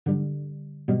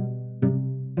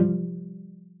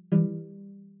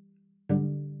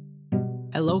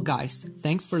Hello guys,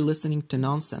 thanks for listening to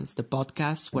Nonsense, the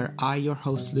podcast where I, your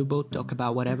host Lubo, talk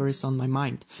about whatever is on my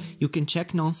mind. You can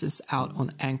check Nonsense out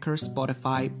on Anchor,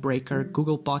 Spotify, Breaker,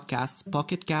 Google Podcasts,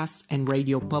 Pocket Casts, and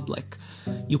Radio Public.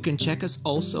 You can check us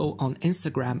also on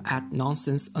Instagram at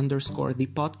nonsense_the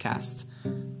podcast.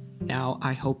 Now,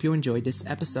 I hope you enjoyed this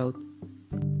episode.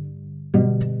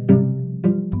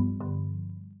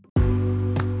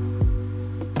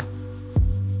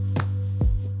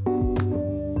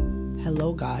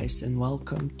 Hello guys, and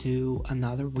welcome to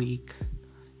another week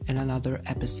and another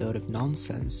episode of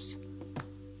Nonsense.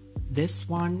 This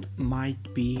one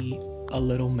might be a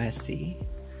little messy,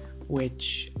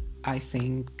 which I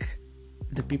think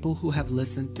the people who have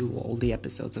listened to all the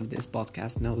episodes of this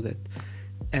podcast know that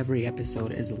every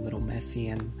episode is a little messy,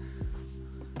 and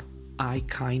I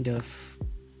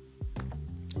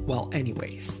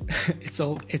anyways,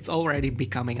 it's already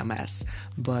becoming a mess,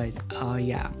 but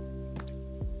yeah.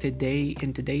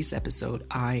 In today's episode,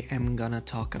 I am gonna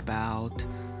talk about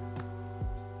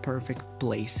Perfect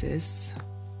Places,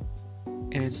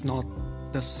 and it's not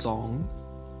the song,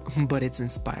 but it's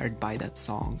inspired by that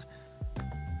song.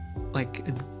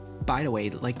 By the way,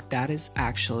 that is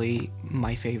actually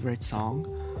my favorite song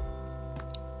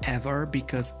ever,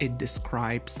 because it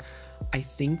describes, I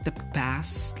think, the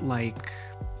past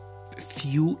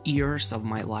few years of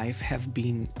my life have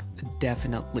been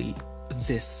definitely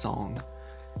this song.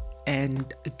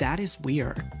 And that is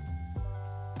weird.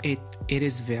 It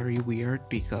is very weird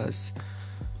because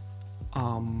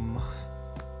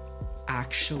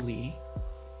actually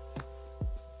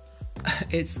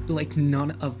it's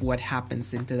none of what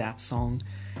happens into that song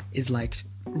is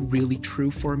really true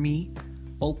for me.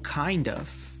 Well, kind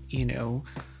of,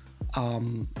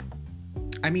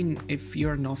 I mean, if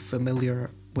you're not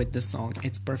familiar with the song,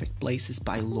 it's Perfect Places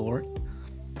by Lorde.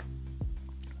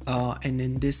 And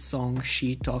in this song,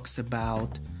 she talks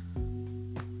about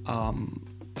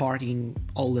partying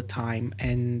all the time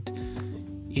and,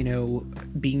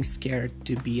 being scared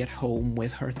to be at home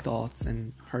with her thoughts,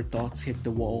 and her thoughts hit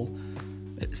the wall,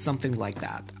 something like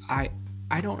that. I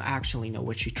don't actually know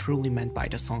what she truly meant by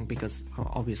the song, because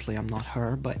obviously I'm not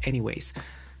her, but anyways,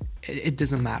 it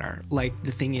doesn't matter.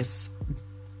 The thing is,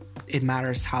 it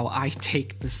matters how I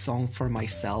take the song for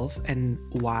myself and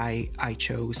why I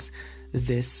chose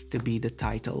this to be the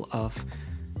title of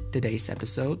today's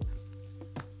episode.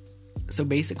 So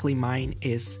basically mine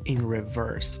is in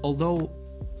reverse. Although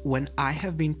when I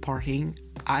have been partying,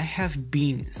 I have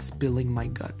been spilling my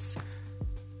guts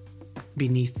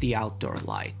beneath the outdoor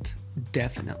light,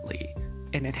 definitely.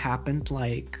 And it happened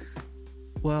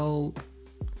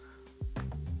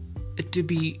to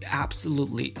be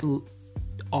absolutely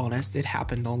honest, it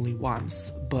happened only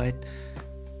once, but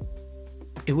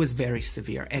it was very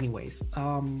severe. Anyways,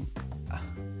 I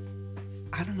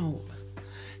don't know.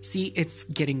 See, it's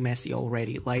getting messy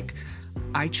already.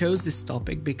 I chose this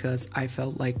topic because I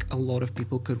felt like a lot of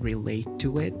people could relate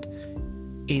to it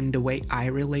in the way I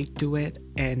relate to it,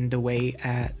 and the way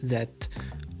that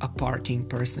a partying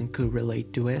person could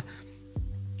relate to it.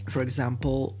 For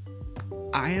example,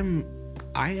 I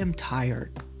am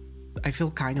tired. I feel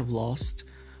kind of lost,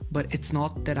 but it's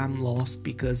not that I'm lost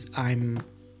because I'm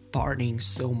partying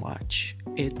so much.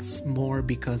 It's more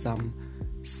because I'm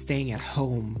staying at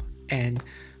home and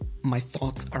my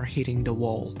thoughts are hitting the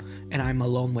wall, and I'm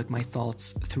alone with my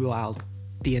thoughts throughout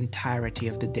the entirety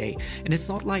of the day. And it's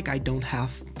not like I don't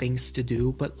have things to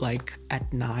do, but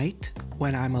at night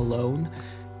when I'm alone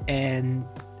and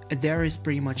there is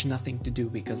pretty much nothing to do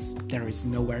because there is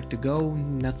nowhere to go,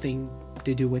 nothing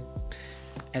to do with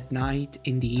at night,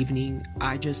 in the evening,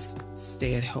 I just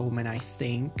stay at home and I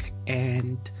think,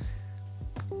 and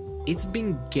it's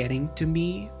been getting to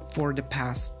me for the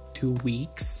past 2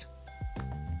 weeks.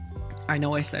 I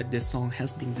know I said this song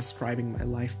has been describing my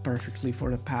life perfectly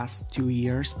for the past 2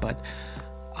 years, but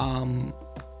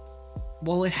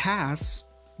it has,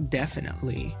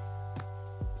 definitely.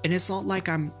 And it's not like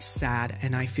I'm sad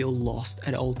and I feel lost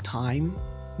at all time,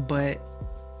 but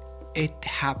it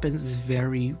happens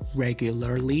very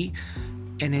regularly,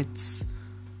 and it's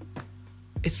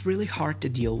really hard to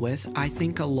deal with. I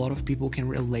think a lot of people can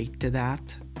relate to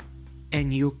that,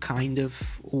 and you kind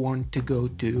of want to go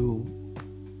to,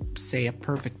 say, a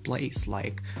perfect place,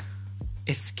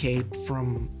 escape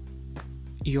from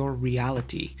your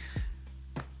reality.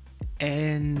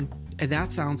 And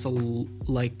that sounds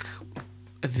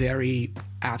very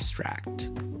abstract,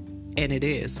 and it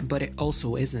is, but it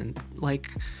also isn't.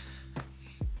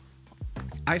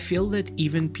 I feel that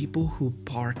even people who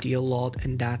party a lot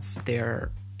and that's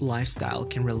their lifestyle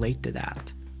can relate to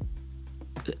that.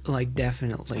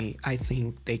 Definitely, I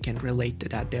think they can relate to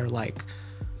that. They're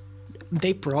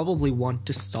they probably want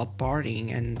to stop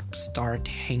partying and start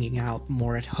hanging out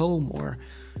more at home, or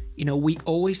we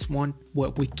always want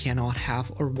what we cannot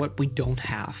have or what we don't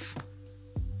have.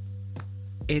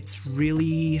 It's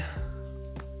really,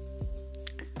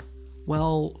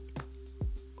 well,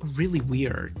 really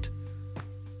weird.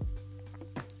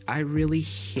 I really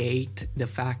hate the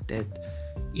fact that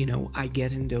I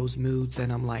get in those moods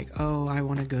and I'm like, oh, I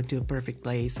want to go to a perfect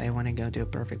place,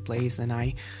 and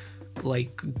I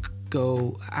like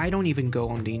I don't even go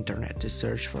on the internet to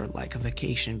search for like a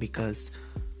vacation, because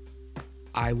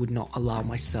I would not allow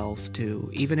myself to,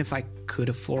 even if I could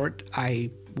afford,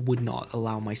 I would not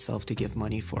allow myself to give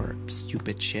money for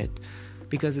stupid shit,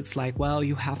 because it's like, well,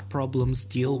 you have problems,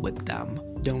 deal with them,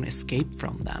 don't escape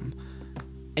from them.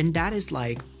 And that is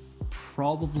like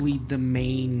probably the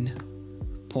main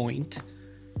point.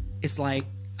 It's like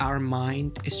our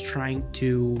mind is trying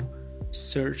to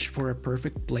search for a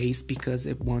perfect place because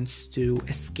it wants to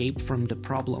escape from the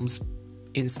problems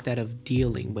instead of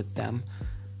dealing with them.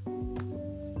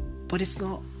 But it's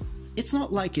not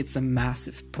like it's a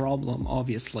massive problem,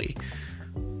 obviously.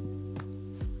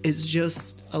 It's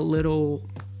just a little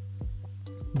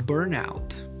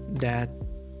burnout that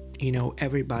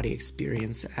everybody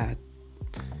experiences at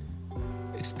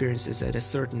a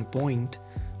certain point.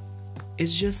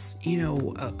 It's just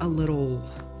a little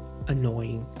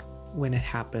annoying when it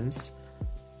happens.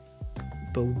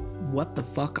 But what the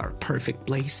fuck are perfect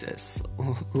places?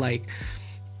 Like,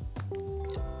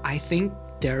 I think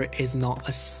there is not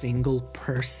a single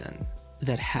person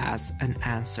that has an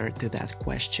answer to that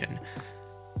question,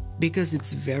 because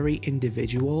it's very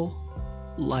individual.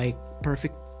 Like,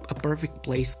 a perfect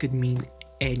place could mean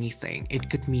anything. It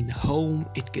could mean home,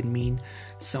 it could mean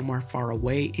somewhere far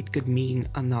away, it could mean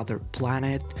another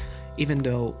planet, even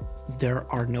though there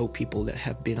are no people that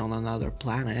have been on another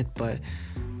planet, but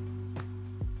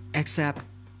except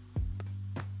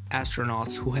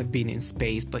astronauts who have been in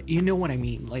space. But you know what I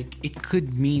mean, like, it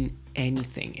could mean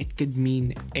anything, it could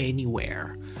mean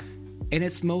anywhere, and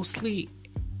it's mostly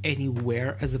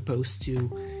anywhere as opposed to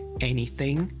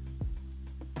anything.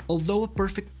 Although a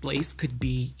perfect place could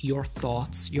be your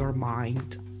thoughts, your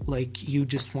mind, like you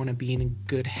just want to be in a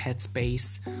good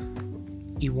headspace,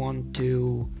 you want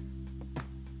to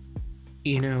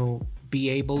be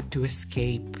able to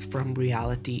escape from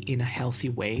reality in a healthy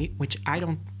way, which I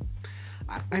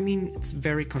mean, it's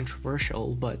very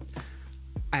controversial, but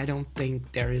I don't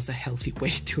think there is a healthy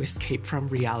way to escape from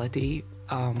reality,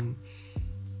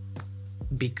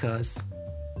 because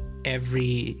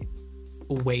every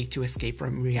way to escape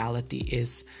from reality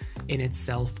is in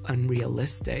itself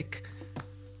unrealistic.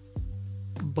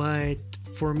 But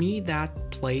for me,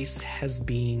 that place has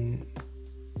been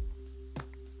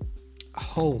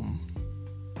home.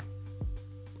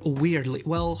 Weirdly,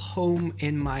 well, home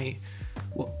in my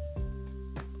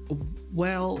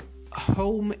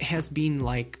home has been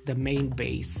like the main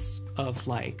base of,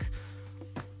 like,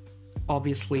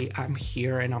 obviously I'm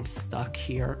here and I'm stuck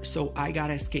here, so I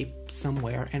gotta escape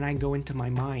somewhere, and I go into my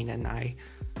mind and I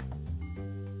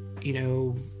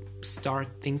start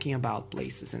thinking about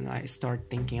places, and I start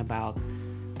thinking about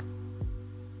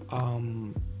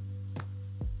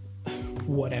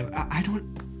whatever.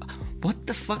 What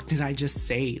the fuck did I just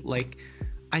say? Like,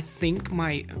 I think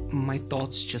my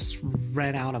thoughts just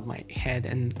ran out of my head,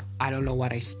 and I don't know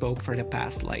what I spoke for the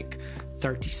past like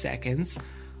 30 seconds,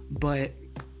 but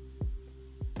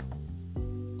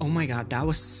oh my god, that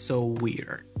was so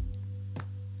weird.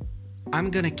 I'm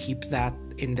gonna keep that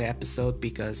in the episode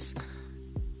because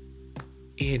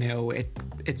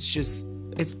it's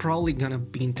probably gonna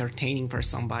be entertaining for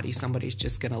somebody. Somebody's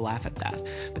just gonna laugh at that.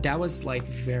 But that was like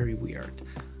very weird.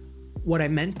 What I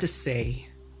meant to say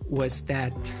was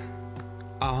that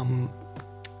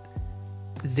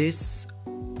this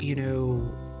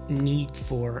need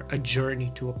for a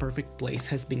journey to a perfect place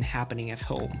has been happening at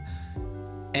home,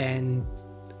 and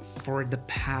for the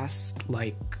past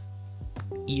like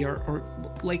year or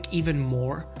like even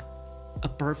more, a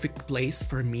perfect place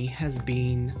for me has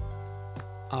been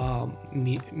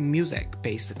music,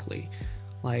 basically.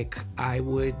 Like, I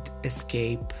would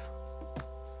escape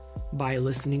by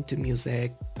listening to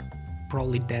music,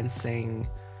 probably dancing.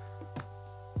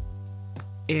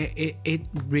 It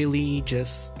really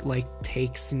just like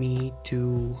takes me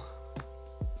to,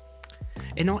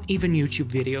 and not even YouTube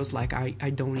videos. Like,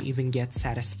 I don't even get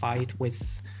satisfied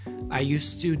with, I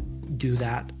used to do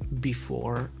that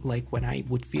before, like when I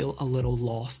would feel a little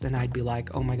lost and I'd be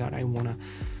like, oh my god, I wanna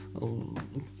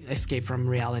escape from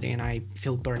reality, and I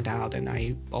feel burned out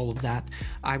and all of that.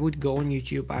 I would go on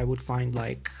YouTube, I would find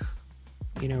like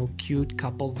cute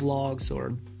couple vlogs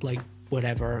or like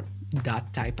whatever,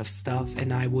 that type of stuff,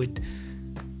 and I would,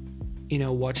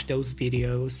 watch those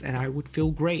videos and I would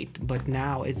feel great. But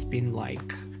now it's been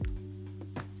like,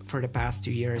 for the past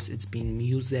 2 years, it's been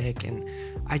music, and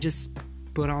I just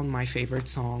put on my favorite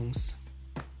songs.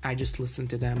 I just listen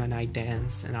to them and I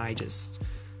dance, and I just,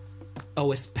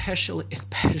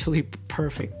 especially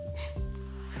Perfect.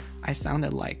 I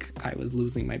sounded like I was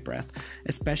losing my breath.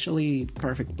 Especially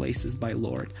Perfect Places by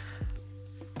Lorde.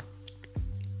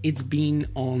 It's been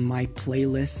on my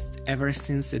playlist ever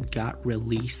since it got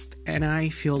released, and I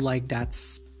feel like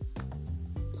that's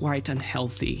quite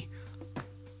unhealthy.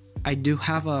 I do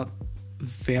have a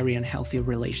very unhealthy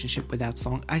relationship with that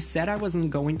song. I said I wasn't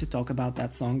going to talk about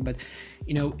that song, but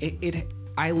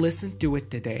I listened to it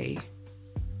today.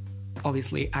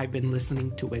 Obviously, I've been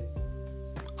listening to it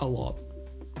a lot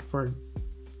for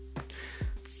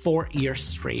 4 years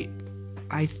straight.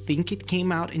 I think it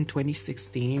came out in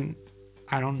 2016.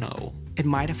 I don't know. It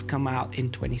might have come out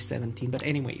in 2017. But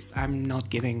anyways, I'm not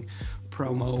giving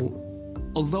promo.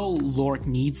 Although Lorde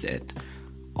needs it,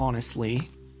 honestly.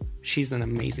 She's an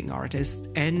amazing artist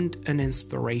and an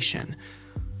inspiration.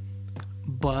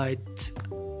 But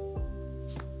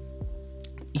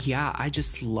yeah, I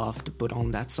just love to put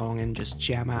on that song and just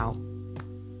jam out.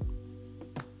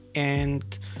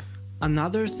 And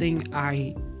another thing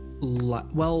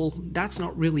well, that's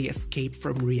not really escape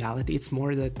from reality. It's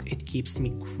more that it keeps me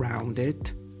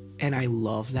grounded, and I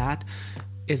love that,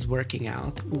 is working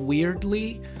out.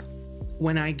 Weirdly,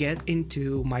 when I get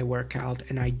into my workout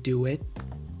and I do it,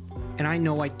 and I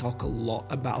know I talk a lot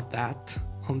about that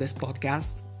on this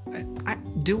podcast.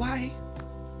 I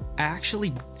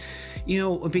actually,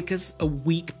 because a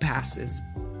week passes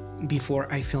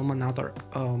before I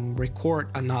film record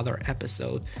another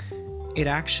episode, it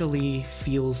actually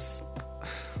feels,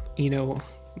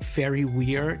 very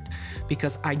weird,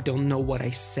 because I don't know what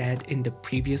I said in the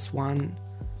previous one.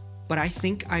 But I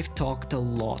think I've talked a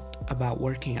lot about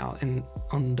working out and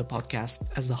on the podcast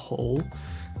as a whole.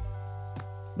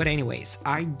 But anyways,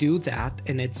 I do that,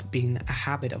 and it's been a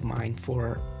habit of mine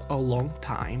for a long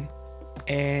time.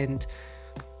 And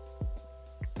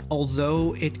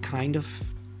although it kind of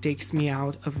takes me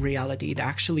out of reality, it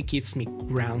actually keeps me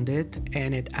grounded,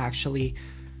 and it actually,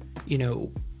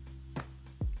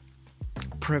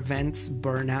 prevents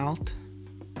burnout.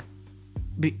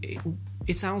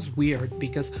 It sounds weird,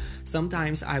 because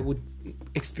sometimes I would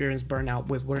experience burnout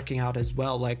with working out as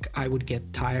well. Like, I would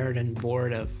get tired and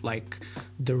bored of like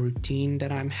the routine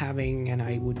that I'm having, and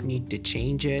I would need to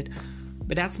change it.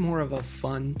 But that's more of a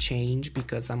fun change,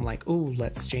 because I'm like, oh,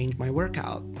 let's change my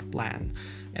workout plan,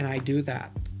 and I do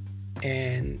that,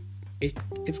 and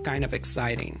it's kind of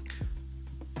exciting,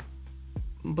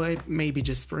 but maybe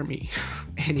just for me.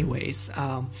 Anyways,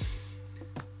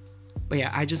 but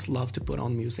yeah, I just love to put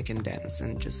on music and dance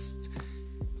and just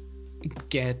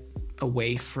get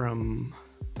away from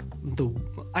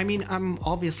I'm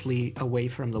obviously away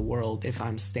from the world if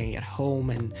I'm staying at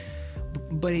home,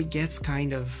 but it gets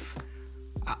kind of,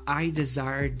 I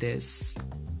desire this,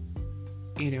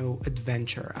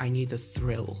 adventure. I need a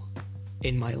thrill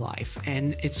in my life,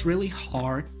 and it's really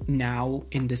hard now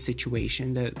in the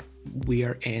situation that we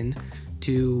are in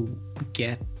to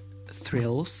get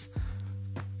thrills,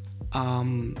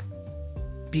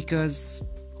 because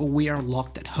we are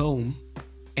locked at home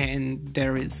and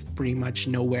there is pretty much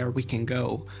nowhere we can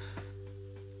go.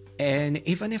 And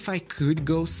even if I could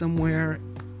go somewhere,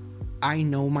 I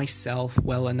know myself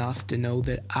well enough to know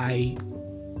that I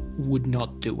would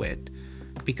not do it,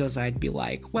 because I'd be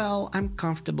like, well, I'm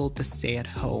comfortable to stay at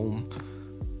home.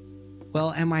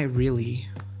 Well, am I really?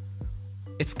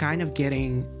 It's kind of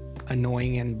getting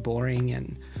annoying and boring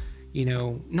and,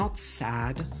 not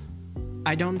sad.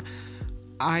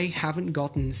 I haven't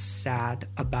gotten sad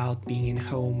about being at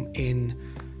home in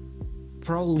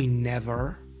probably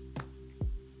never.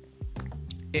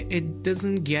 It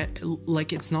doesn't get,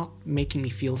 like, it's not making me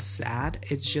feel sad.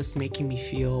 It's just making me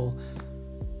feel,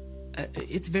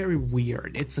 it's very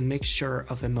weird. It's a mixture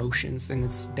of emotions, and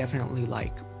it's definitely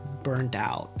like burned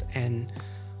out and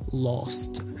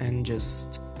lost, and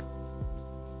just,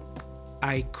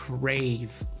 I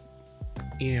crave,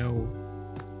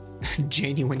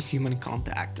 genuine human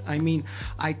contact. I mean,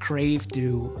 I crave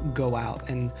to go out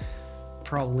and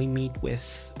probably meet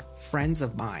with friends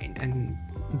of mine and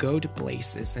go to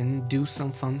places and do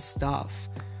some fun stuff.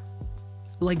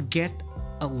 Like, get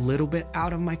a little bit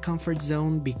out of my comfort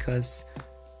zone, because,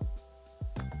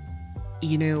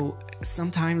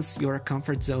 sometimes your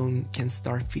comfort zone can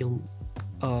start to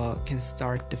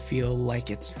feel like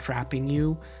it's trapping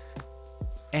you,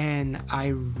 and I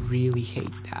really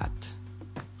hate that.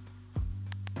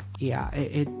 Yeah,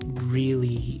 it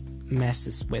really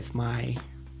messes with my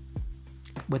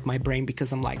brain,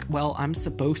 because I'm like, well, I'm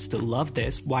supposed to love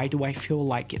this. Why do I feel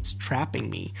like it's trapping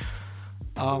me?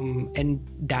 And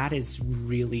that is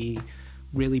really,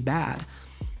 really bad.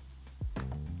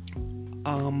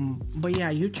 But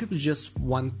yeah, YouTube is just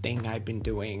one thing I've been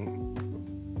doing.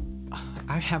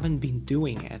 I haven't been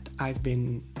doing it. I've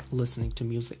been listening to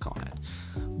music on it.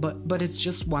 But it's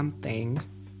just one thing.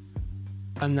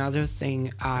 Another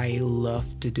thing I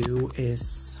love to do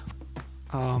is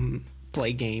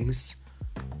play games.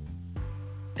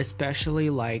 Especially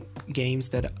like games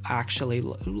that actually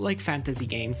like fantasy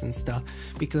games and stuff,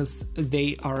 because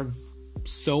they are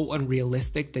so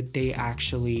unrealistic that they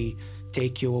actually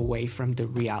take you away from the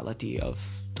reality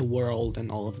of the world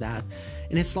and all of that.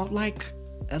 And it's not like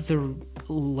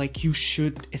you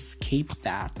should escape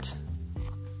that.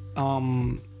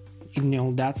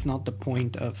 That's not the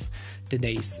point of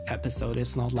today's episode.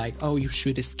 It's not like, oh, you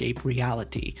should escape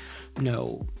reality.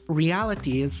 No,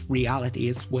 reality is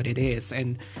what it is,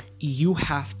 and you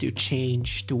have to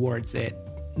change towards it.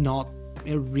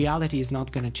 Reality is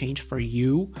not going to change for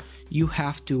you. You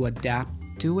have to adapt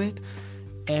to it,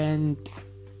 and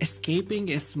escaping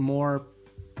is more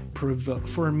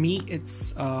for me,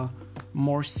 it's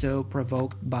more so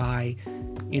provoked by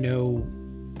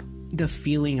the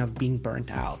feeling of being burnt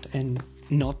out and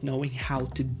not knowing how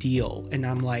to deal. And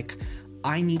I'm like,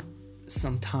 I need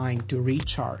some time to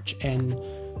recharge and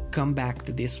come back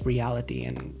to this reality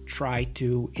and try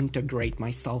to integrate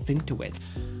myself into it.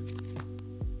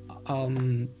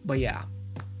 But yeah,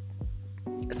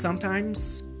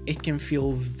 sometimes it can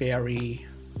feel very,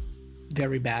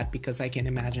 very bad, because I can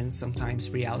imagine sometimes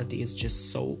reality is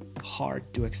just so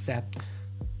hard to accept.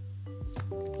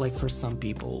 Like for some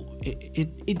people,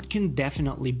 it can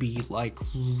definitely be like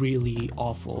really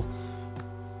awful.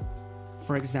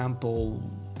 For example,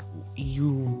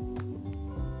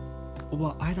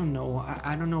 I don't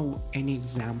know any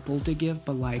example to give,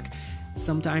 but like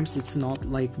sometimes it's not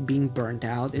like being burnt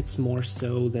out, it's more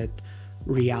so that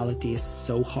reality is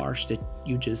so harsh that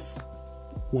you just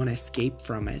want to escape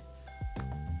from it.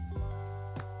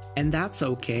 And that's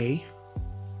okay.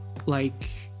 Like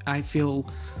I feel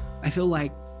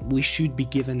like we should be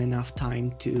given enough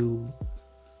time to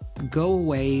go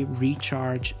away,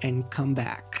 recharge, and come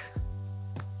back.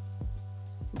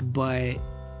 But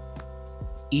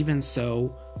even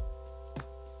so,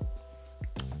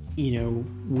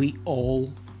 we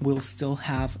all will still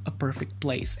have a perfect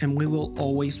place, and we will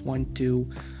always want to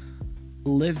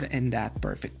live in that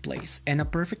perfect place. And a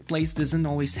perfect place doesn't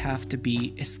always have to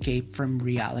be escape from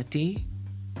reality.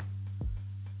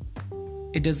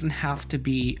 It doesn't have to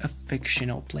be a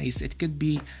fictional place. It could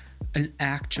be an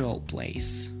actual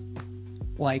place,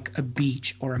 like a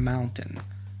beach or a mountain.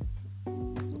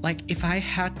 Like if I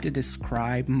had to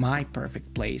describe my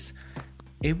perfect place,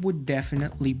 it would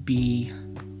definitely be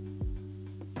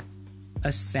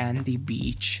a sandy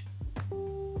beach.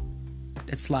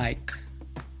 It's like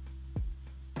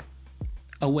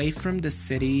away from the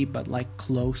city, but like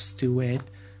close to it.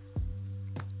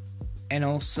 And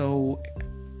also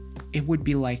it would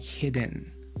be like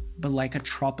hidden, but like a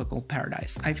tropical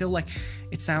paradise. I feel like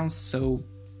it sounds so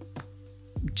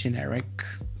generic,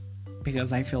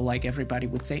 because I feel like everybody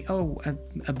would say, oh,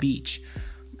 a beach.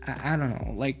 I don't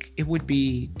know, like it would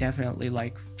be definitely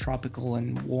like tropical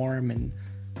and warm, and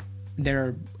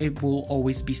it will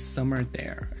always be summer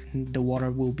there, and the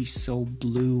water will be so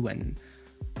blue and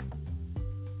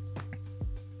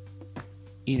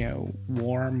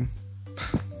warm.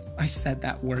 I said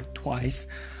that word twice.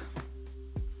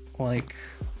 Like,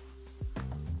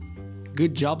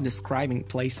 good job describing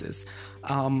places.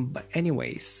 But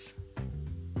anyways,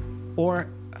 or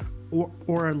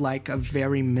like a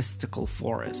very mystical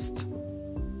forest.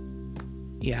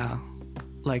 Yeah,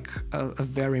 like a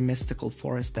very mystical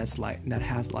forest that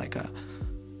has like a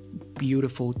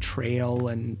beautiful trail,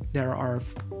 and there are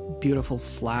beautiful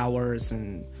flowers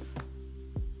and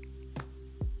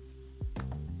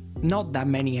not that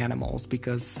many animals,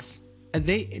 because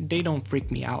they don't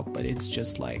freak me out, but it's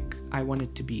just like I want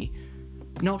it to be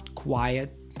not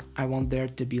quiet. I want there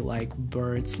to be like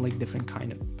birds, like different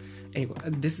kind of. Anyway,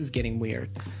 this is getting weird.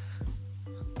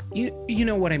 You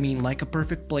know what I mean? Like a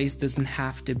perfect place doesn't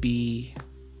have to be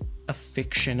a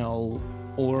fictional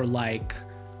or like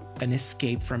an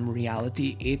escape from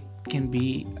reality. It can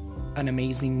be an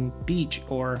amazing beach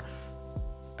or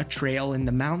a trail in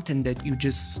the mountain that you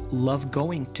just love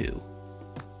going to.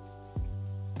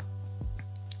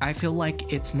 I feel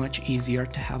like it's much easier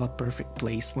to have a perfect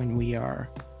place when we are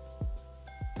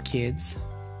kids,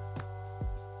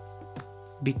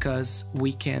 because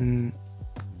we can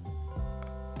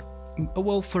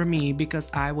well, for me, because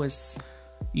I was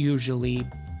usually,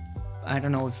 I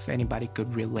don't know if anybody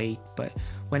could relate, but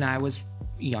when I was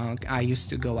young, I used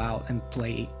to go out and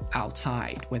play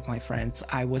outside with my friends.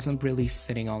 I wasn't really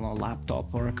sitting on a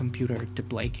laptop or a computer to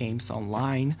play games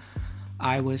online.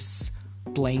 I was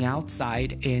playing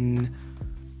outside in,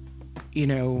 you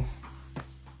know,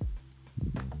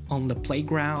 on the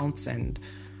playgrounds and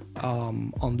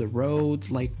on the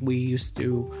roads. Like, we used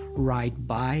to ride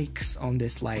bikes on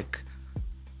this, like,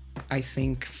 I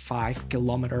think 5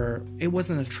 kilometer, it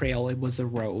wasn't a trail, it was a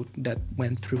road that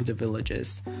went through the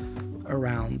villages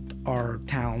around our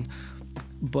town.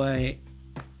 But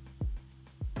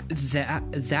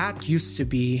that used to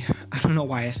be, I don't know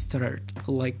why I stuttered,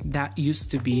 like, that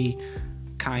used to be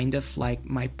kind of like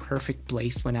my perfect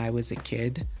place when I was a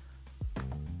kid.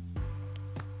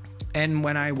 And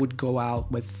when I would go out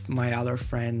with my other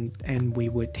friend and we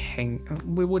wouldn't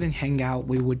hang out,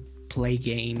 we would play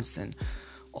games and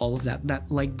all of that.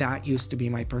 That used to be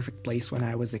my perfect place when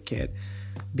I was a kid,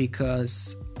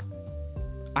 because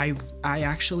I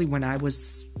actually, when I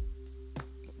was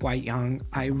quite young,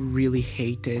 I really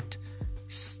hated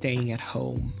staying at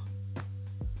home.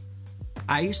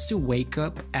 I used to wake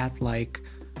up at, like,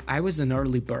 I was an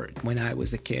early bird when I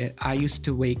was a kid. I used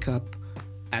to wake up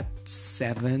at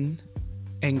 7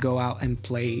 and go out and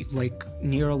play, like,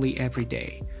 nearly every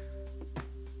day,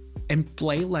 and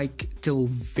play like till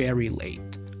very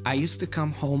late. I used to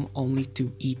come home only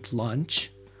to eat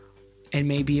lunch, and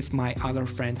maybe if my other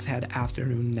friends had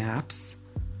afternoon naps,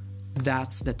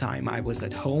 that's the time I was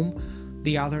at home.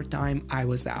 The other time I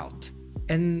was out.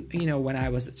 And, you know, when I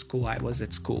was at school, I was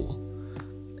at school.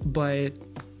 But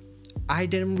I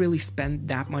didn't really spend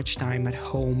that much time at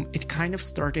home. It kind of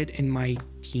started in my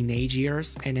teenage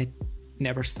years, and it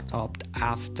never stopped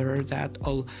after that.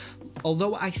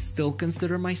 Although I still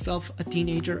consider myself a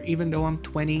teenager, even though I'm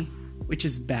 20, which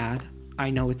is bad. I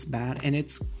know it's bad, and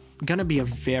it's gonna be a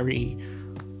very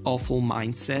awful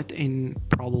mindset in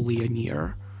probably a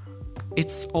year.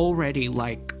 It's already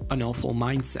like an awful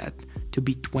mindset to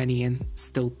be 20 and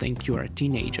still think you're a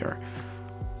teenager.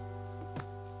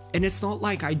 And it's not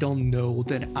like I don't know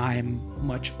that I'm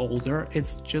much older.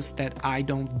 It's just that I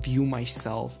don't view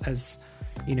myself as,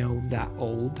 you know, that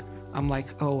old. I'm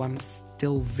like, oh, I'm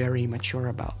still very mature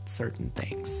about certain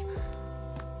things.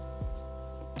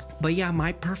 But yeah,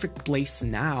 my perfect place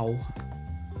now,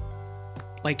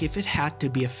 like, if it had to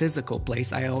be a physical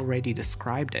place, I already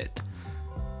described it.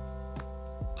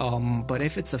 But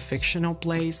if it's a fictional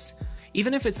place,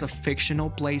 even if it's a fictional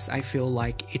place, I feel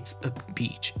like it's a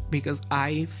beach, because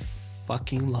I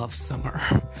fucking love summer.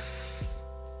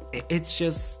 It's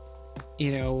just,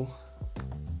 you know,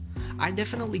 I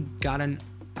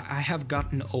have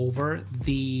gotten over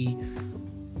the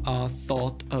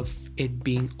thought of it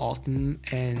being autumn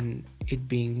and it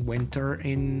being winter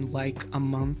in like a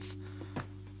month.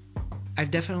 I've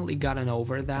definitely gotten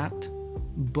over that,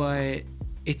 but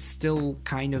it still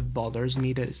kind of bothers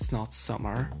me that it's not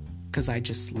summer, because I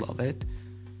just love it.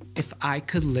 If I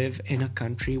could live in a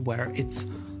country where it's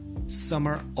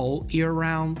summer all year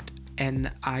round and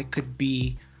I could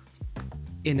be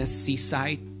in a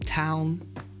seaside town,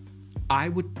 I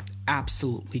would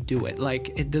absolutely do it.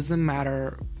 Like, it doesn't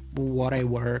matter what I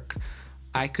work.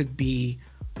 I could be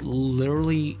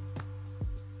literally,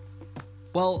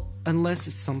 well, unless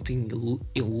it's something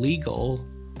illegal,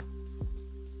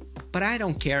 but I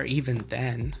don't care even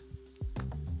then.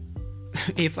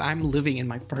 If I'm living in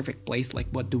my perfect place, like,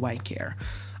 what do I care?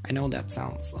 I know that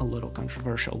sounds a little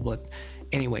controversial, but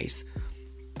anyways,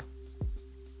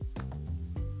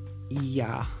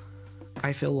 yeah,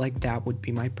 I feel like that would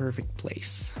be my perfect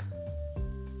place.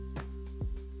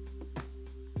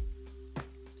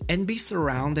 And be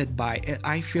surrounded by it.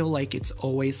 I feel like it's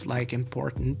always, like,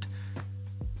 important.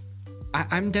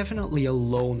 I'm definitely a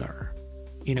loner.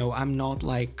 You know, I'm not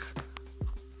like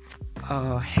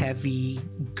a heavy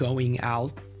going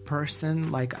out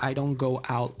person. Like, I don't go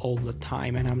out all the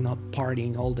time, and I'm not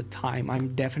partying all the time.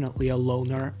 I'm definitely a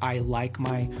loner. I like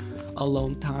my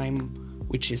alone time,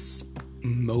 which is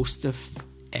most of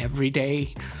every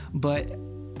day. But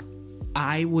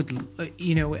I would,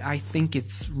 you know, I think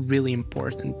it's really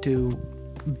important to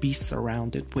be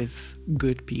surrounded with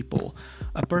good people.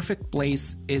 A perfect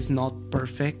place is not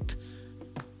perfect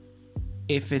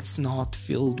if it's not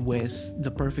filled with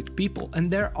the perfect people. And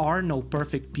there are no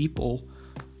perfect people,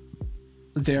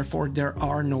 therefore there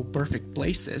are no perfect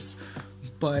places.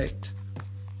 But,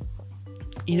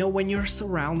 you know, when you're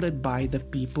surrounded by the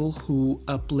people who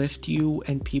uplift you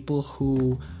and people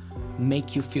who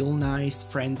make you feel nice,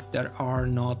 friends that are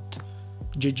not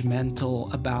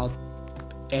judgmental about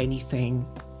anything,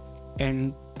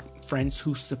 and friends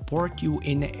who support you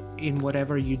in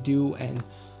whatever you do, and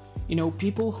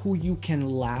people who you can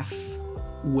laugh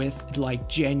with, like,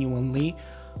 genuinely.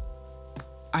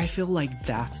 I feel like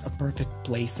that's a perfect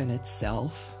place in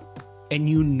itself, and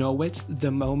you know it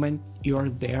the moment you're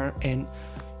there and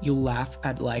you laugh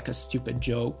at like a stupid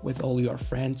joke with all your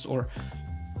friends or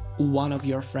one of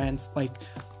your friends. Like,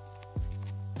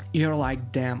 you're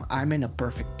like, damn, I'm in a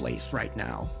perfect place right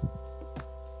now.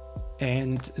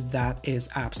 And that is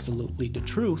absolutely the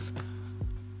truth.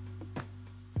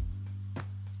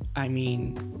 I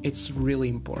mean, it's really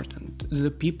important.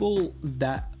 The people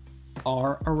that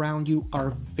are around you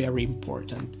are very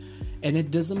important. And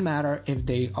it doesn't matter if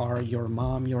they are your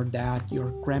mom, your dad, your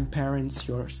grandparents,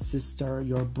 your sister,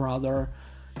 your brother,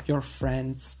 your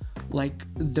friends. Like,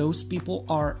 those people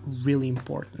are really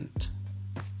important.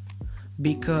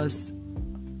 Because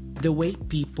the way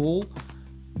people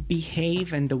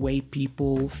behave and the way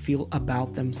people feel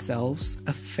about themselves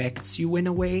affects you in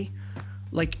a way.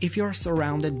 Like, if you're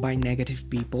surrounded by negative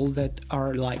people that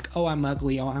are like, oh, I'm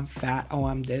ugly, oh, I'm fat, oh,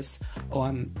 I'm this, oh,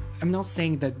 I'm not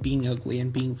saying that being ugly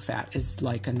and being fat is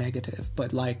like a negative,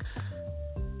 but like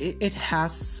it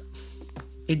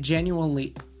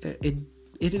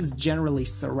is generally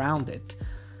surrounded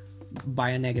by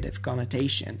a negative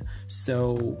connotation.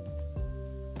 So,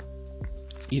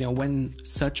 when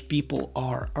such people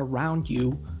are around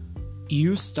you,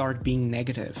 you start being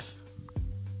negative.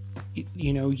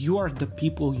 You are the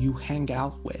people you hang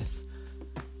out with,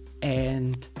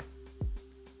 and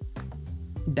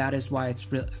that is why it's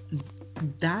real.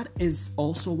 That is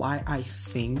also why I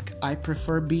think I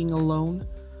prefer being alone,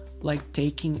 like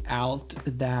taking out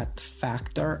that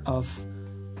factor of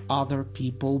other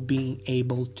people being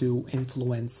able to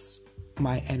influence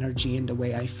my energy and the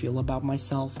way I feel about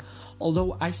myself.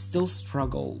 Although I still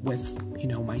struggle with,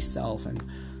 myself and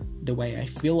the way I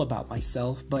feel about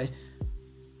myself, but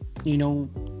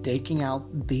taking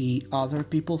out the other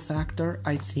people factor,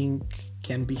 I think,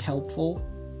 can be helpful.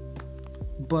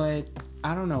 But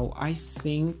I don't know, I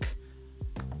think,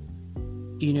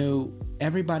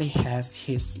 everybody has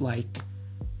his like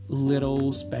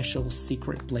little special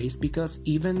secret place, because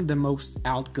even the most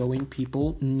outgoing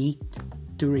people need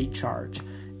to recharge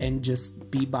and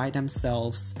just be by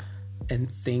themselves and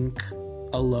think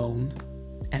alone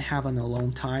and have an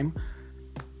alone time.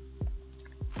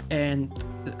 And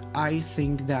I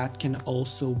think that can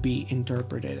also be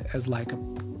interpreted as like a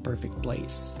perfect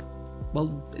place.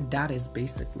 Well, that is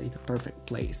basically the perfect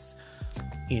place.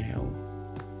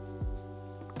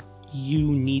 You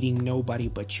needing nobody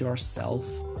but yourself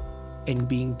and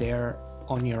being there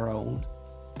on your own.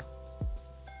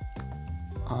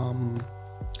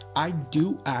 I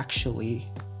do actually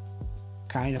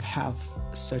kind of have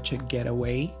such a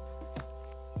getaway,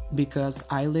 because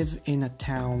I live in a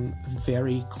town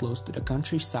very close to the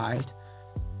countryside,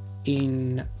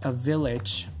 in a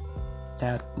village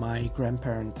that my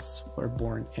grandparents were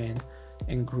born in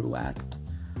and grew at.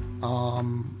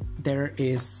 There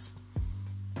is,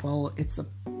 it's a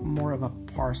more of a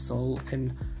parcel,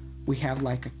 and we have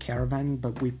like a caravan,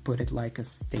 but we put it like a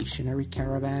stationary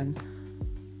caravan.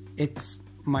 It's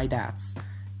my dad's,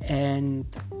 and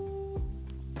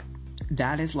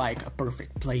that is like a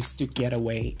perfect place to get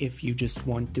away if you just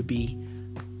want to be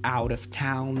out of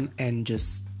town and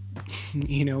just,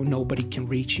 nobody can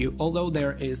reach you. Although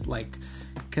there is like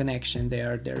connection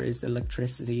there is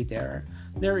electricity there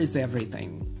is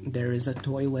everything. There is a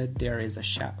toilet, there is a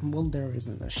shower. Well, there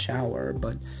isn't a shower,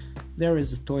 but there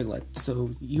is a toilet,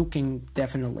 so you can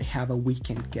definitely have a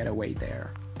weekend getaway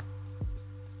there.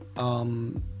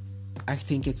 I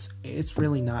think it's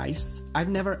really nice. I've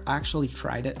never actually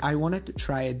tried it. I wanted to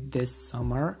try it this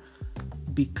summer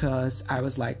because I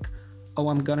was like, oh,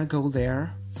 I'm gonna go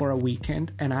there for a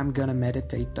weekend and I'm gonna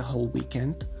meditate the whole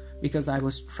weekend, because I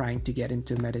was trying to get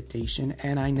into meditation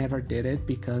and I never did it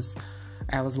because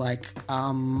I was like,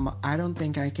 I don't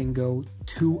think I can go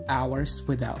 2 hours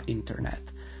without internet,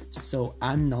 so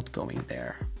I'm not going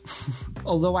there.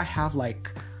 Although I have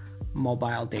like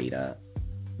mobile data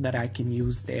that I can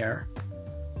use there,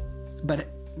 but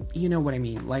you know what I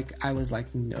mean. Like, I was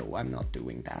like, no, I'm not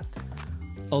doing that.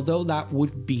 Although that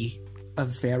would be a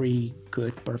very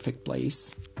good, perfect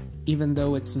place, even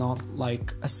though it's not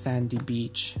like a sandy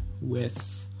beach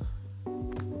with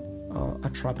a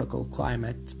tropical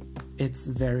climate. It's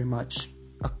very much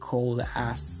a cold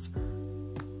ass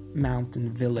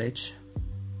mountain village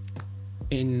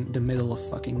in the middle of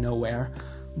fucking nowhere.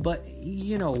 But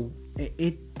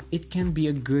it can be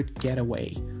a good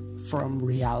getaway from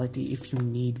reality if you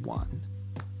need one.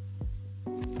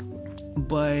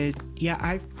 But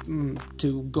yeah,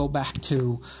 to go back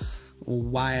to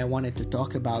why I wanted to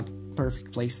talk about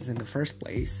perfect places in the first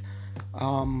place.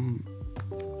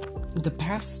 The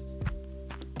past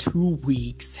 2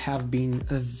 weeks have been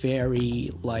a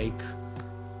very, like,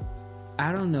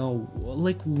 I don't know,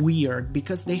 like, weird,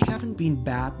 because they haven't been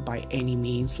bad by any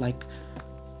means. Like,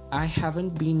 I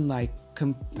haven't been like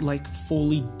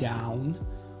fully down,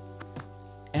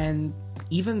 and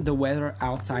even the weather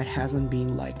outside hasn't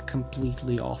been like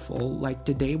completely awful. Like,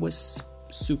 today was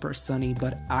super sunny,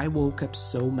 but I woke up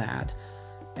so mad,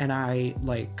 and I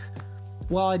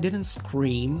didn't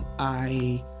scream.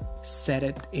 I said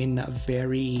it in a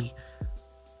very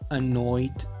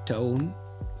annoyed tone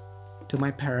to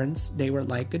my parents. They were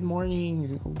like, "Good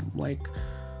morning, like,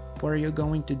 what are you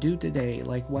going to do today?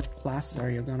 Like, what classes are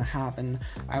you gonna have?" And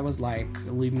I was like,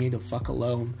 "Leave me the fuck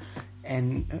alone."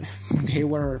 And they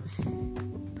were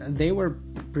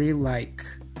pretty like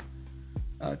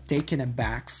taken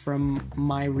aback from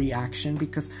my reaction,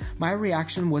 because my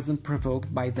reaction wasn't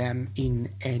provoked by them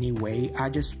in any way. I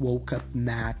just woke up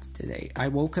mad today. I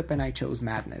woke up and I chose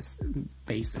madness,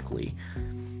 basically.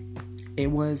 It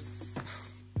was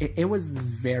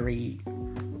very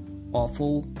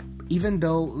awful, even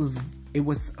though it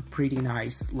was a pretty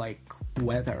nice like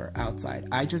weather outside.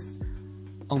 I just,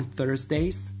 on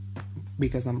Thursdays,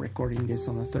 because I'm recording this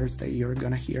on a Thursday, you're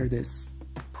gonna hear this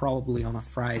probably on a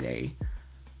Friday.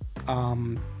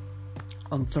 On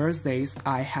Thursdays,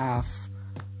 I have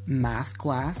math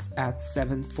class at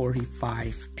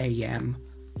 7:45 a.m.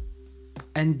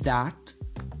 and that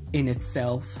in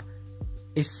itself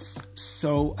is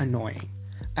so annoying.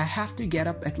 I have to get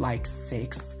up at like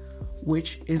 6,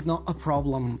 which is not a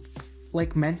problem.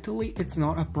 Like, mentally, it's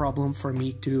not a problem for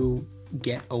me to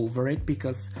get over it,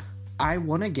 because I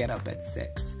want to get up at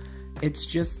 6. It's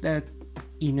just that,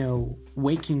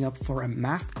 waking up for a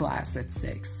math class at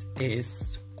 6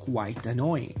 is quite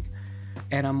annoying.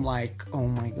 And I'm like, oh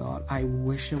my god, I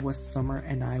wish it was summer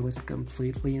and I was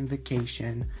completely in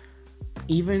vacation.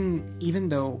 Even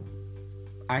though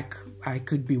I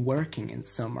could be working in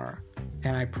summer,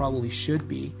 and I probably should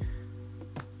be.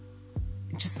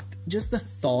 Just the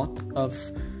thought of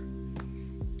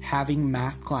having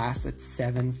math class at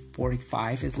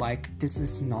 7:45 is like, this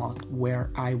is not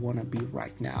where I want to be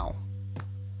right now.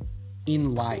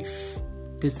 In life,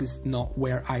 this is not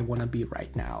where I want to be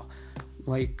right now.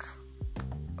 Like,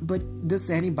 but does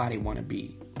anybody want to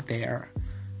be there,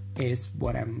 is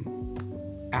what I'm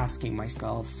asking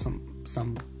myself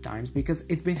sometimes, because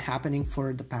it's been happening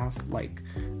for the past, like,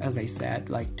 as I said,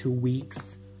 like 2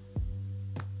 weeks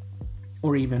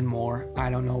or even more.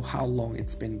 I don't know how long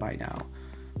it's been by now,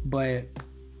 but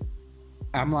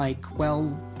I'm like, well,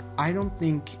 I don't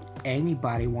think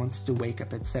anybody wants to wake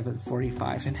up at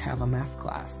 7:45 and have a math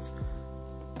class.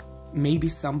 Maybe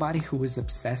somebody who is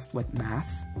obsessed with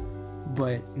math,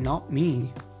 but not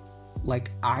me. Like,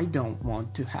 I don't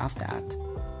want to have that.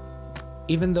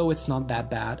 Even though it's not that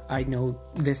bad, I know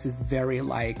this is very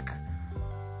like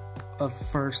a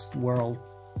first world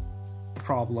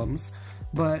problems,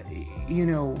 but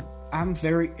I'm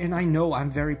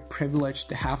very privileged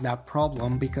to have that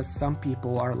problem, because some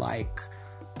people are like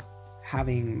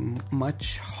having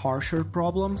much harsher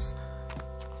problems.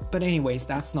 But anyways,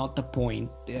 that's not the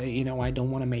point. I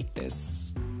don't want to make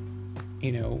this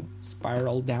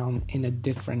spiral down in a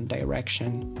different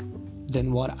direction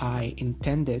than what I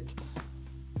intended.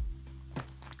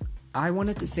 I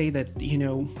wanted to say that,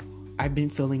 I've been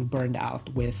feeling burned out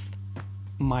with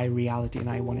my reality, and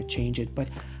I want to change it, but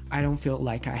I don't feel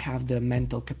like I have the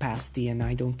mental capacity, and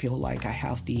I don't feel like I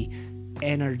have the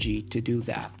energy to do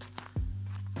that.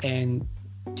 And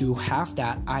to have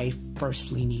that, I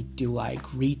firstly need to like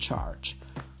recharge.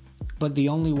 But the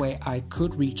only way I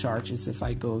could recharge is if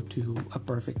I go to a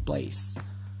perfect place.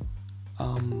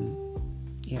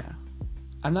 Yeah.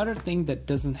 Another thing that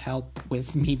doesn't help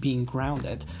with me being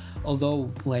grounded,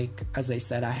 although, like, as I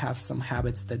said, I have some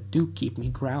habits that do keep me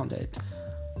grounded,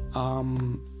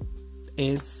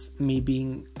 is me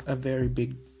being a very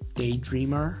big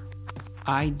daydreamer.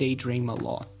 I daydream a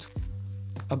lot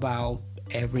about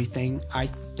everything. I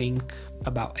think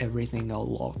about everything a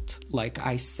lot. Like,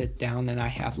 I sit down and I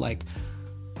have like,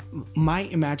 my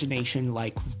imagination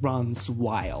like runs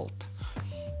wild.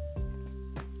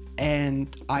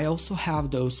 And I also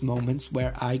have those moments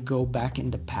where I go back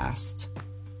in the past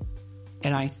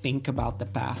and I think about the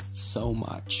past so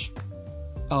much.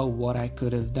 Oh, what I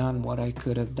could have done, what I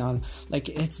could have done. Like,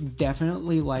 it's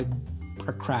definitely like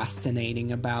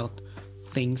procrastinating about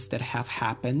things that have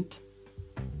happened.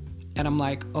 And I'm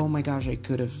like, oh my gosh, I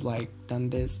could have like done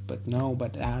this, but no,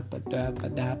 but that, but that,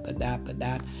 but that, but that, but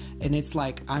that. And it's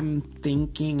like I'm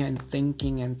thinking and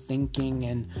thinking and thinking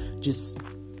and just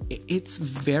it's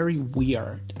very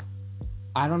weird.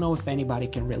 I don't know if anybody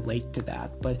can relate to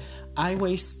that, but I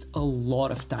waste a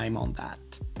lot of time on that.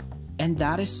 And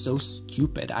that is so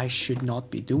stupid. I should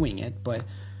not be doing it, but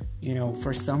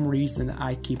for some reason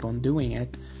I keep on doing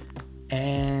it.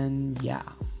 And yeah,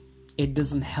 it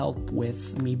doesn't help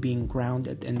with me being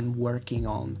grounded and working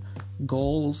on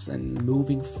goals and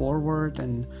moving forward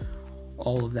and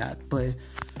all of that. But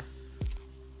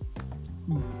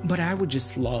I would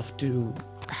just love to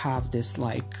have this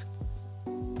like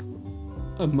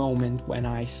a moment when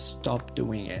I stop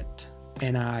doing it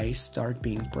and I start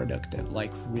being productive,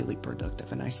 like really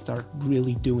productive, and I start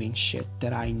really doing shit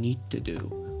that I need to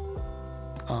do.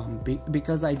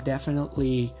 Because I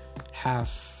definitely have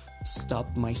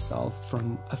stopped myself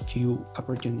from a few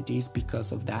opportunities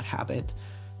because of that habit,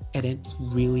 and it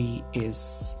really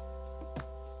is,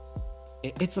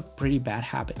 it's a pretty bad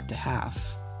habit to have,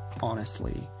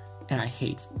 honestly, and I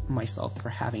hate myself for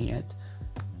having it.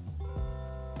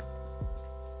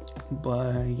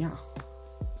 But yeah,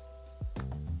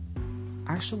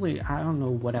 actually I don't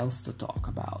know what else to talk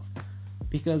about,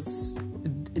 because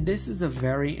this is a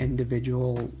very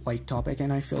individual like topic,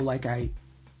 and I feel like I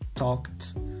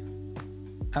talked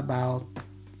about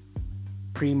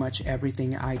pretty much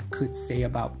everything I could say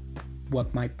about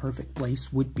what my perfect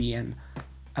place would be and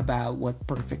about what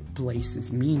perfect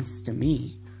places means to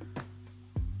me.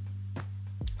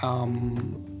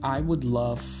 I would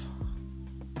love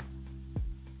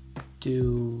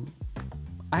to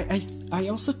I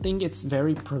also think it's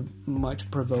very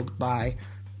much provoked by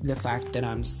the fact that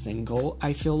I'm single.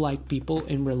 I feel like people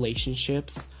in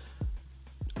relationships,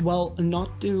 well,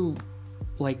 not to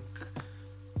like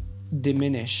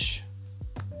diminish,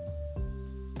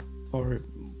 or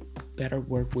better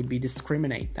word would be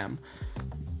discriminate them,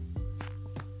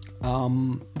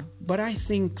 but I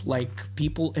think like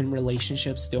people in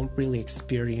relationships don't really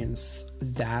experience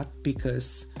that,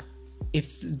 because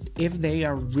if they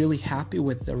are really happy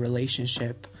with the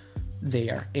relationship they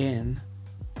are in,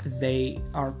 they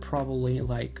are probably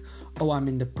like, oh, I'm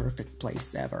in the perfect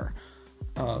place ever,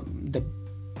 the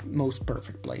most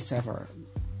perfect place ever,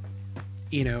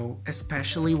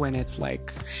 especially when it's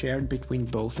like shared between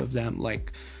both of them,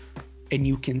 like, and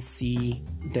you can see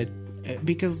that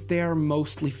because they are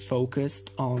mostly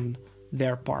focused on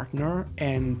their partner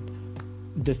and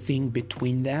the thing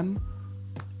between them,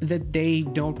 that they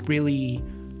don't really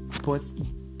put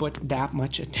that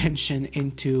much attention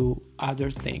into other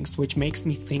things, which makes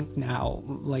me think now,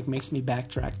 like makes me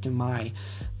backtrack to my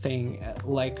thing,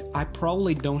 like I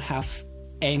probably don't have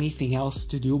anything else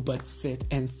to do but sit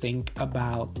and think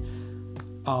about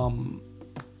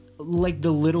like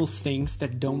the little things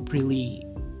that don't really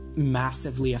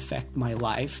massively affect my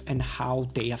life and how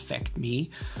they affect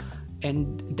me.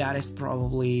 And that is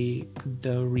probably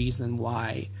the reason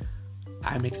why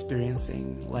I'm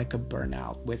experiencing like a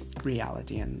burnout with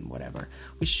reality and whatever,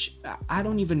 which I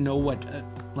don't even know what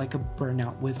like a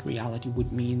burnout with reality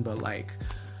would mean, but like,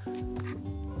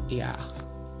 yeah,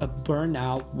 a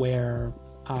burnout where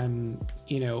I'm,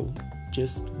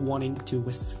 just wanting to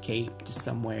escape to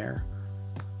somewhere.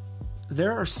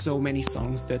 There are so many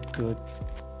songs that could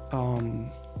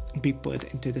be put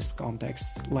into this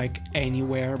context, like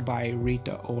Anywhere by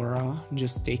Rita Ora.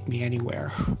 Just take me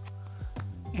anywhere.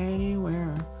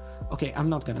 Anywhere. Okay, I'm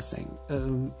not gonna sing.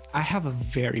 I have a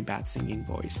very bad singing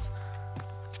voice,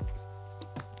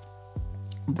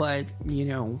 but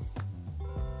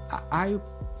I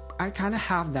kind of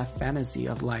have that fantasy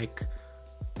of like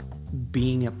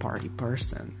being a party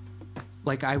person.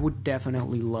 Like I would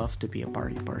definitely love to be a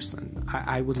party person.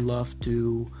 I would love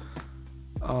to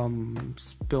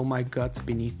spill my guts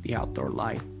beneath the outdoor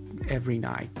light every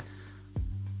night.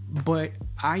 But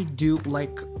I do,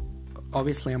 like,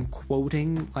 obviously I'm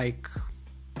quoting, like,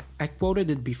 I quoted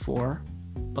it before,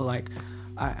 but like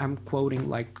I'm quoting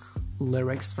like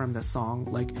lyrics from the song,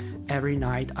 like, every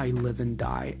night I live and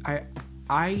die.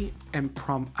 I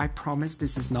promise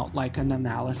this is not like an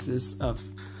analysis of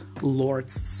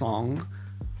Lord's song.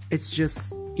 It's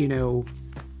just, it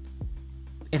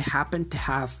happened to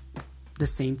have the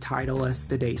same title as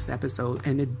today's episode,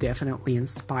 and it definitely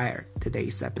inspired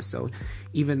today's episode,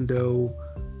 even though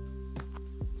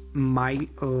my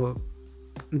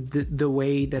the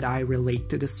way that I relate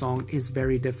to the song is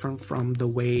very different from the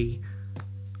way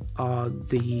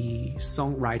the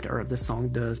songwriter of the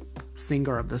song, the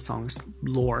singer of the songs,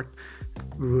 Lorde,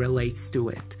 relates to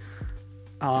it.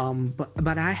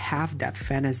 But I have that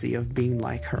fantasy of being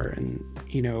like her and,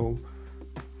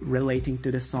 relating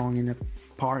to the song in a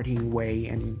partying way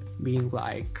and being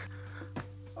like,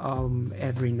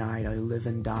 every night I live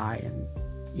and die, and,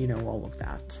 all of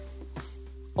that.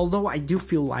 Although I do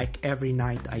feel like every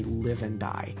night I live and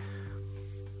die.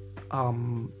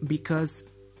 Because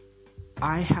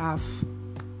I have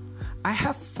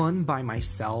fun by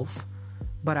myself,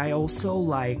 but I also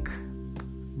like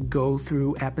go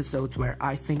through episodes where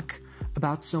I think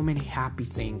about so many happy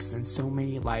things and so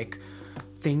many like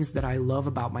things that I love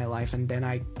about my life, and then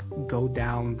I go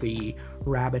down the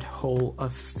rabbit hole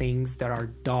of things that are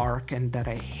dark and that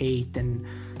I hate and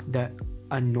that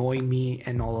annoy me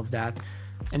and all of that.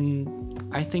 And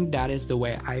I think that is the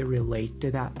way I relate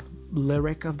to that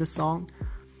lyric of the song.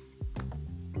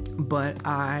 But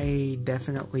I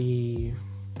definitely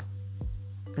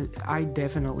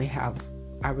have,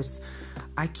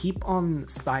 I keep on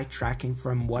sidetracking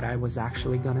from what I was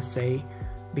actually gonna say,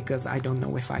 because I don't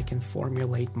know if I can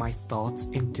formulate my thoughts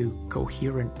into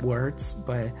coherent words.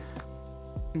 But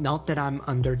not that I'm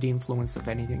under the influence of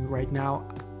anything right now.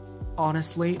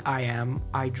 Honestly, I am.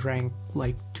 I drank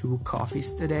like 2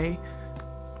 coffees today,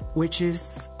 which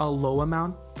is a low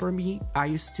amount for me. I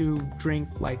used to drink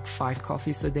like 5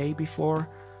 coffees a day before,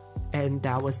 and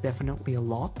that was definitely a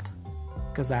lot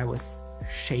because I was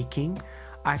shaking.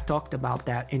 I've talked about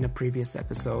that in a previous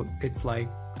episode. It's like,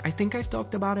 I think I've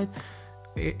talked about it.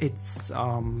 It's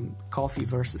coffee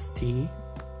versus tea.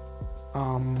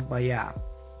 But yeah.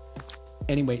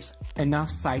 Anyways, enough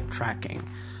sidetracking.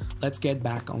 Let's get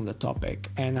back on the topic.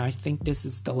 And I think this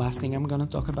is the last thing I'm gonna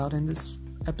talk about in this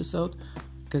episode,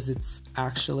 because it's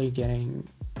actually getting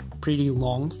pretty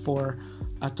long for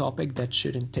a topic that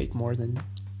shouldn't take more than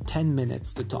 10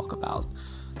 minutes to talk about.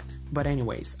 But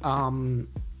anyways, I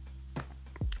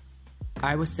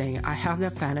was saying I have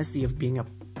that fantasy of being a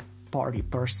party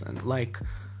person, like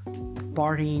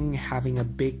partying, having a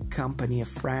big company of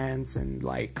friends and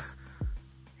like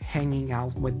hanging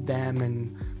out with them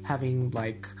and having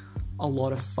like a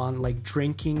lot of fun, like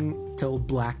drinking till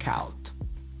blackout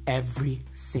every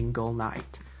single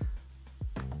night.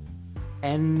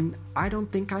 And I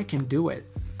don't think I can do it.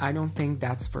 I don't think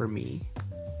that's for me.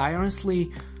 I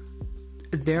honestly,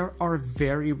 there are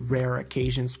very rare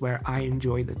occasions where I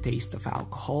enjoy the taste of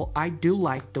alcohol. I do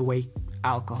like the way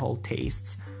alcohol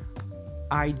tastes.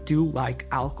 I do like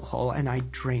alcohol, and I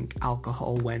drink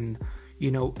alcohol when,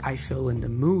 I feel in the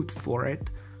mood for it.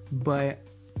 But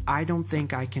I don't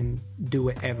think I can do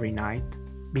it every night,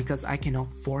 because I cannot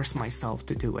force myself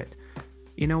to do it.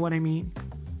 You know what I mean?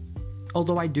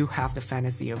 Although I do have the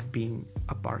fantasy of being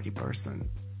a party person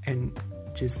and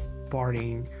just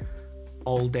partying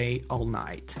all day, all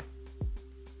night.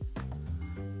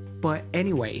 But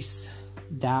anyways,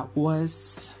 that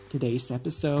was today's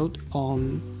episode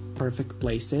on Perfect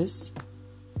Places.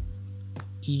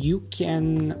 You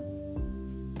can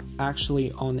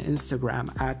actually on Instagram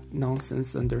at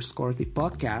nonsense_the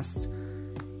podcast,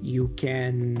 you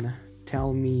can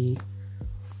tell me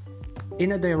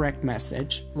in a direct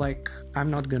message. Like, I'm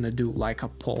not gonna do like a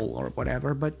poll or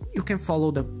whatever, but you can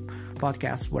follow the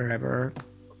podcast wherever,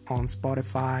 on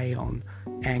Spotify, on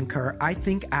Anchor. I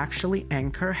think actually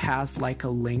Anchor has like a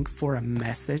link for a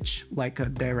message, like a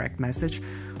direct message.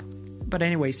 But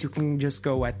anyways, you can just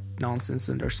go at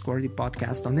nonsense_the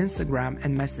podcast on Instagram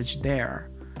and message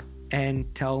there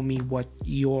and tell me what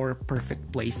your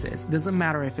perfect place is. Doesn't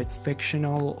matter if it's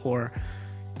fictional or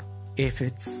if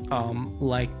it's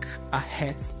like a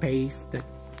headspace that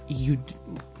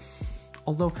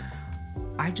although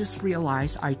I just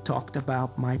realized I talked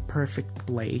about my perfect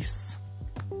place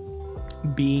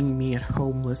being me at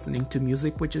home listening to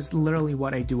music, which is literally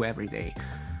what I do every day.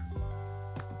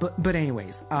 But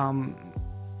anyways,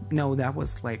 no, that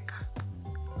was like,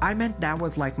 I meant that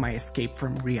was like my escape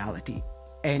from reality.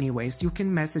 Anyways, you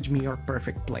can message me your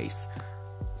perfect place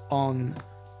on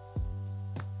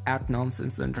at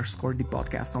nonsense_the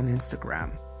podcast on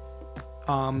Instagram.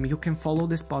 You can follow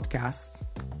this podcast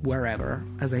wherever,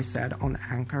 as I said, on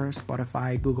Anchor,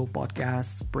 Spotify, Google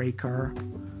Podcasts, Breaker.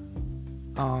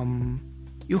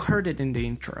 You heard it in the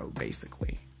intro,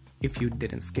 basically, if you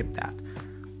didn't skip that.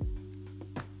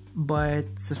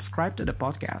 But subscribe to the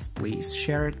podcast, please.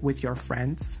 Share it with your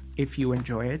friends if you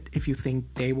enjoy it, if you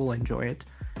think they will enjoy it.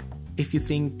 If you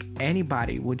think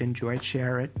anybody would enjoy it,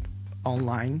 share it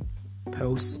online.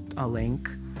 Post a link.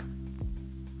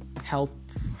 Help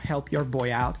your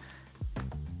boy out.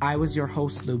 I was your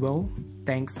host, Lubo.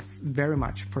 Thanks very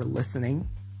much for listening.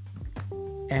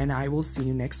 And I will see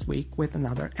you next week with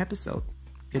another episode.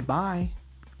 Goodbye.